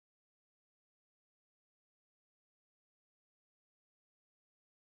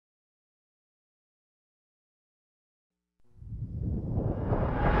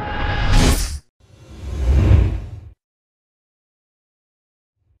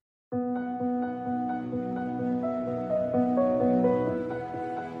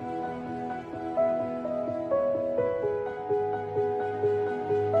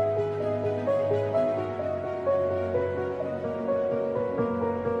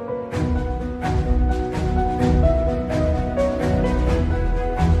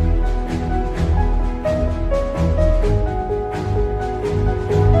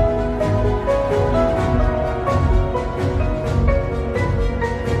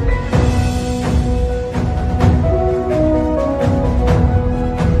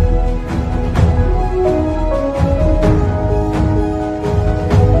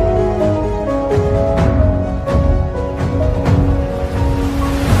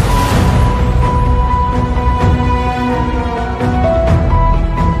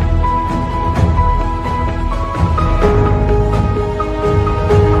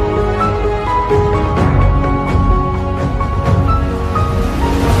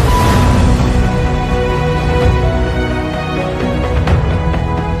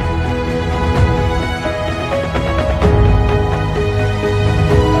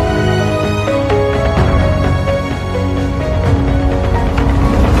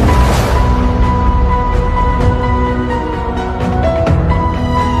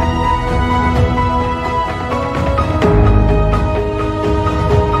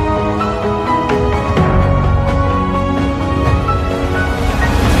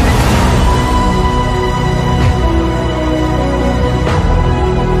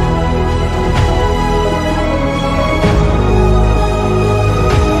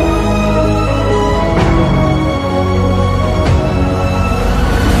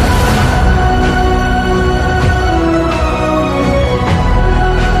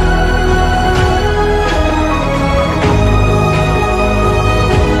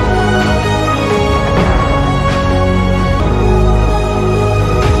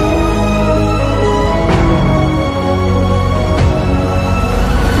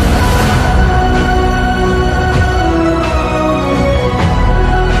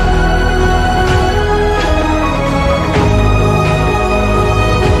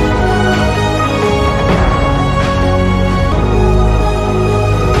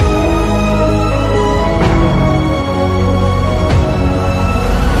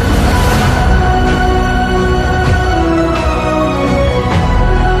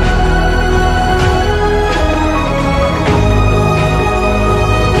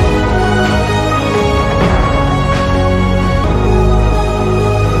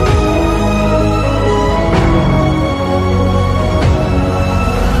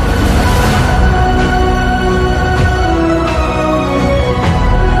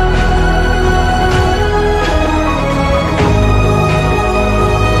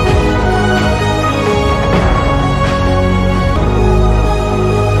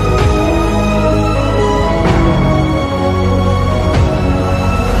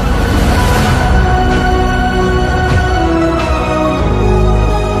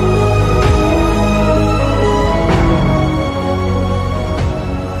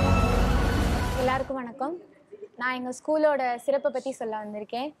வணக்கம். நான் எங்கள் ஸ்கூலோட சிறப்பை பற்றி சொல்ல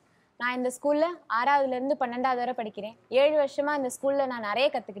வந்திருக்கேன். நான் இந்த ஸ்கூலில் 6வதுலேருந்து 12வது வரை படிக்கிறேன். 7 வருஷமாக இந்த ஸ்கூலில் நான் நிறைய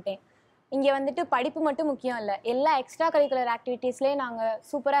கற்றுக்கிட்டேன். இங்கே வந்துட்டு படிப்பு மட்டும் முக்கியம் இல்லை, எல்லா எக்ஸ்ட்ரா கரிக்குலர் ஆக்டிவிட்டீஸ்லேயும் நாங்கள்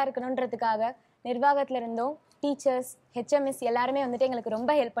சூப்பராக இருக்கணுன்றதுக்காக நிர்வாகத்தில் இருந்தோம், டீச்சர்ஸ், ஹெச்எம்எஸ் எல்லாருமே வந்துட்டு எங்களுக்கு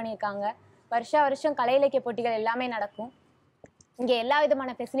ரொம்ப ஹெல்ப் பண்ணியிருக்காங்க. வருஷம் கலை இலக்கிய போட்டிகள் எல்லாமே நடக்கும். இங்கே எல்லா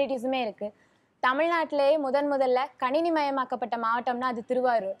விதமான ஃபெசிலிட்டிஸுமே இருக்குது. தமிழ்நாட்டிலேயே முதல்ல கணினிமயமாக்கப்பட்ட மாவட்டம்னா அது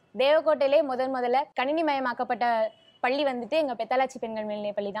திருவாரூர். தேவக்கோட்டையிலே முதல்ல கணினிமயமாக்கப்பட்ட பள்ளி வந்துட்டு எங்கள் பெத்தாலாச்சி பெண்கள்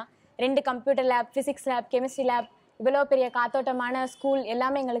மேல்நிலைப் பள்ளி தான். 2 computer lab, physics lab, chemistry lab, இவ்வளோ பெரிய காத்தோட்டமான ஸ்கூல்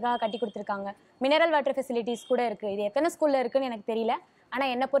எல்லாமே எங்களுக்காக கட்டி கொடுத்துருக்காங்க. மினரல் வாட்டர் ஃபெசிலிட்டிஸ் கூட இருக்குது. இது எத்தனை ஸ்கூலில் இருக்குதுன்னு எனக்கு தெரியல,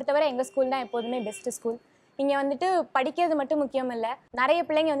 ஆனால் என்னை பொறுத்தவரை எங்கள் ஸ்கூல் தான் எப்போதுமே பெஸ்ட்டு ஸ்கூல். இங்கே வந்துட்டு படிக்கிறது மட்டும் முக்கியம் இல்லை, நிறைய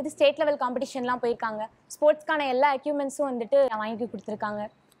பிள்ளைங்க வந்துட்டு ஸ்டேட் லெவல் காம்படிஷன்லாம் போயிருக்காங்க. ஸ்போர்ட்ஸ்க்கான எல்லா எக்யூப்மெண்ட்ஸும் வந்துட்டு வாங்கி கொடுத்துருக்காங்க.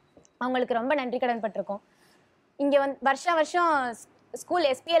 அவங்களுக்கு ரொம்ப நன்றி கடன் பட்டிருக்கோம். இங்கே வருஷம் ஸ்கூல்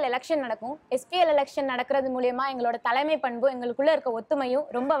எஸ்பிஎல் எலெக்ஷன் நடக்கும். எஸ்பிஎல் எலெக்ஷன் நடக்கிறது மூலயமா எங்களோட தலைமை பண்பு, எங்களுக்குள்ளே இருக்க ஒத்துமையும்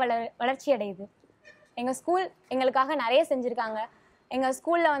ரொம்ப வளர்ச்சி அடையுது. எங்கள் ஸ்கூல் எங்களுக்காக நிறைய செஞ்சுருக்காங்க. எங்கள்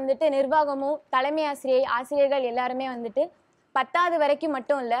ஸ்கூலில் வந்துட்டு நிர்வாகமும் தலைமை ஆசிரியர்கள் எல்லாருமே வந்துட்டு 10வது வரைக்கும்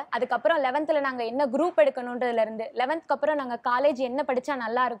மட்டும் இல்லை, அதுக்கப்புறம் 11th நாங்கள் என்ன குரூப் எடுக்கணுன்றதுலேருந்து 11th அப்புறம் நாங்கள் காலேஜ் என்ன படித்தா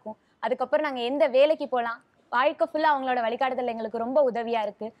நல்லாயிருக்கும், அதுக்கப்புறம் நாங்கள் எந்த வேலைக்கு போகலாம், வாழ்க்கை ஃபுல்லாக அவங்களோட வழிகாட்டுதல் எங்களுக்கு ரொம்ப உதவியாக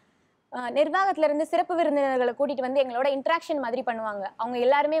இருக்குது. நிர்வாகத்திலேருந்து சிறப்பு விருந்தினர்களை கூட்டிகிட்டு வந்து எங்களோட இன்ட்ராக்ஷன் மாதிரி பண்ணுவாங்க. அவங்க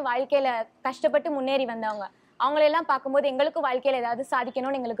எல்லாருமே வாழ்க்கையில் கஷ்டப்பட்டு முன்னேறி வந்தவங்க. அவங்களெல்லாம் பார்க்கும்போது எங்களுக்கும் வாழ்க்கையில் ஏதாவது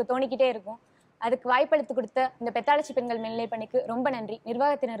சாதிக்கணும்னு எங்களுக்கு தோணிக்கிட்டே இருக்கும். அதுக்கு வாய்ப்பளித்து கொடுத்த இந்த பெத்தாலாச்சி பெண்கள் மேல்நிலைப் பள்ளிக்கு ரொம்ப நன்றி.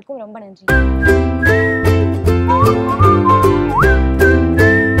 நிர்வாகத்தினருக்கும் ரொம்ப நன்றி.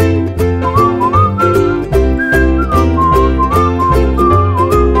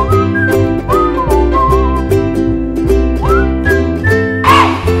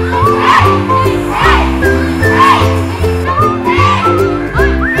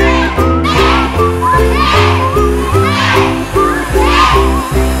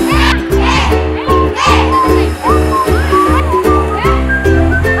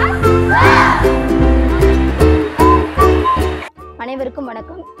 அனைவருக்கும்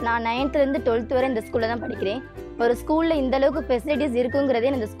வணக்கம். நான் 9th-லேருந்து 12th வரை இந்த ஸ்கூலில் தான் படிக்கிறேன். ஒரு ஸ்கூலில் இந்த அளவுக்கு ஃபெசிலிட்டிஸ் இருக்குங்கிறதே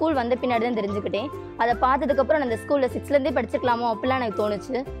இந்த ஸ்கூல் வந்த பின்னாடி தான் தெரிஞ்சுக்கிட்டேன். அதை பார்த்ததுக்கப்புறம் நான் இந்த ஸ்கூலில் 6லேருந்தே படிச்சுக்கலாமோ அப்படிலாம் எனக்கு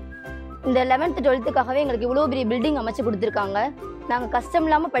தோணுச்சு. இந்த 11th 12th-க்காகவே எங்களுக்கு இவ்வளோ பெரிய பில்டிங் அமைச்சு கொடுத்துருக்காங்க. நாங்கள் கஷ்டம்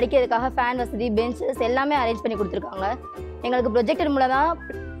இல்லாமல் படிக்கிறதுக்காக ஃபேன் வசதி, பெஞ்சஸ் எல்லாமே அரேஞ்ச் பண்ணி கொடுத்துருக்காங்க. எங்களுக்கு ப்ரொஜெக்டர் மூலம் தான்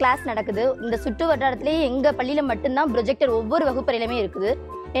கிளாஸ் நடக்குது. இந்த சுற்று வட்டாரத்துலேயே எங்கள் பள்ளியில் மட்டும்தான் ப்ரொஜெக்டர் ஒவ்வொரு வகுப்பறையிலுமே இருக்குது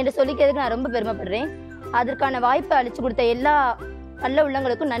என்று சொல்லிக்கிறதுக்கு நான் ரொம்ப பெருமைப்படுறேன். அதற்கான வாய்ப்பை அளித்து கொடுத்த எல்லா நல்ல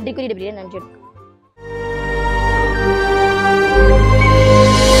உள்ளங்களுக்கும் நன்றி கூறிய நன்றி.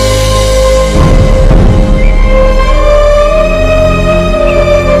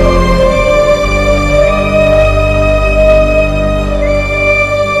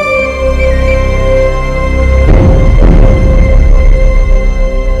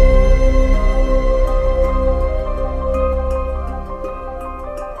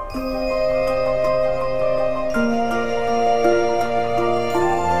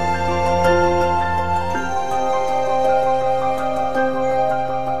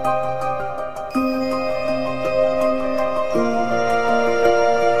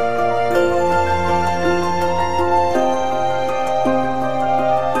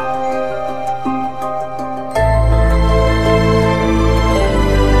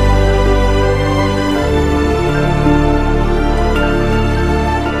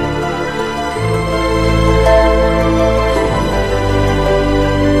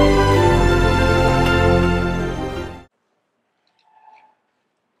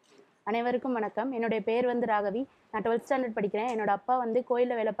 அனைவருக்கும் வணக்கம். என்னுடைய பேர் ராகவி. நான் 12th ஸ்டாண்டர்ட் படிக்கிறேன். என்னோட அப்பா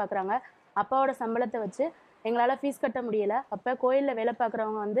கோயிலில் வேலை பார்க்குறாங்க. அப்பாவோட சம்பளத்தை வச்சு எங்களால் ஃபீஸ் கட்ட முடியலை. அப்போ கோயிலில் வேலை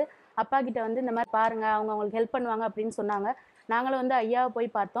பார்க்குறவங்க அப்பா கிட்ட இந்த மாதிரி பாருங்கள், அவங்களுக்கு ஹெல்ப் பண்ணுவாங்க அப்படின்னு சொன்னாங்க. நாங்களும் ஐயாவை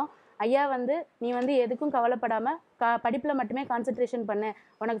போய் பார்த்தோம். ஐயா நீ எதுக்கும் கவலைப்படாமல் படிப்பில் மட்டுமே கான்சன்ட்ரேஷன் பண்ணு,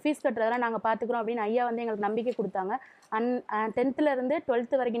 உனக்கு ஃபீஸ் கட்டுறதெல்லாம் நாங்கள் பார்த்துக்குறோம் அப்படின்னு ஐயா எங்களுக்கு நம்பிக்கை கொடுத்தாங்க. 10th-லேருந்து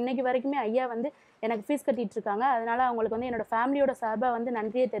 12th வரைக்கும் இன்றைக்கி வரைக்குமே ஐயா எனக்கு ஃபீஸ் கட்டிகிட்ருக்காங்க. அதனால் அவங்களுக்கு என்னோடய ஃபேமிலியோட சார்பாக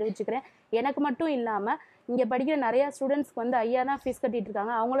நன்றியை தெரிவிச்சுக்கிறேன். எனக்கு மட்டும் இல்லாமல் இங்கே படிக்கிற நிறையா ஸ்டூடெண்ட்ஸ்க்கு ஐயா தான் ஃபீஸ்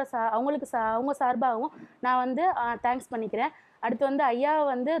கட்டிகிட்ருக்காங்க. அவங்க சார்பாகவும் நான் தேங்க்ஸ் பண்ணிக்கிறேன். அடுத்து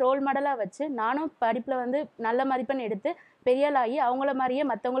ஐயாவை ரோல் மாடலாக வச்சு நானும் படிப்பில் நல்ல மதிப்பெண் எடுத்து பெரியாளாகி அவங்கள மாதிரியே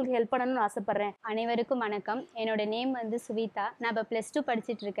மற்றவங்களுக்கு ஹெல்ப் பண்ணணும்னு ஆசைப்பட்றேன். அனைவருக்கும் வணக்கம். என்னோட நேம் சுவிதா. நான் இப்போ +2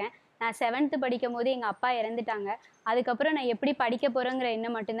 படிச்சுட்டு இருக்கேன். நான் 7th படிக்கும் போது எங்கள் அப்பா இறந்துட்டாங்க. அதுக்கப்புறம் நான் எப்படி படிக்க போகிறேங்கிற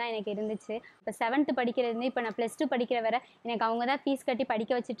எண்ணம் மட்டும்தான் எனக்கு இருந்துச்சு. இப்போ 7th படிக்கிறது இப்போ நான் +2 படிக்கிற வரை எனக்கு அவங்க தான் ஃபீஸ் கட்டி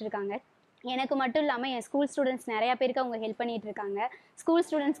படிக்க வச்சுட்டு இருக்காங்க. எனக்கு மட்டும் இல்லாமல் என் ஸ்கூல் ஸ்டூடெண்ட்ஸ் நிறையா பேருக்கு அவங்க ஹெல்ப் பண்ணிகிட்டு இருக்காங்க. ஸ்கூல்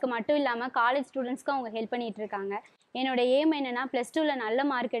ஸ்டூடெண்ட்ஸ்க்கு மட்டும் இல்லாமல் காலேஜ் ஸ்டூடெண்ட்ஸ்க்கும் அவங்க ஹெல்ப் பண்ணிகிட்டு இருக்காங்க. என்னோட எய்ம் என்னென்னா +2ல் நல்ல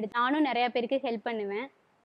மார்க் எடுத்து நானும் நிறையா பேருக்கு ஹெல்ப் பண்ணுவேன்.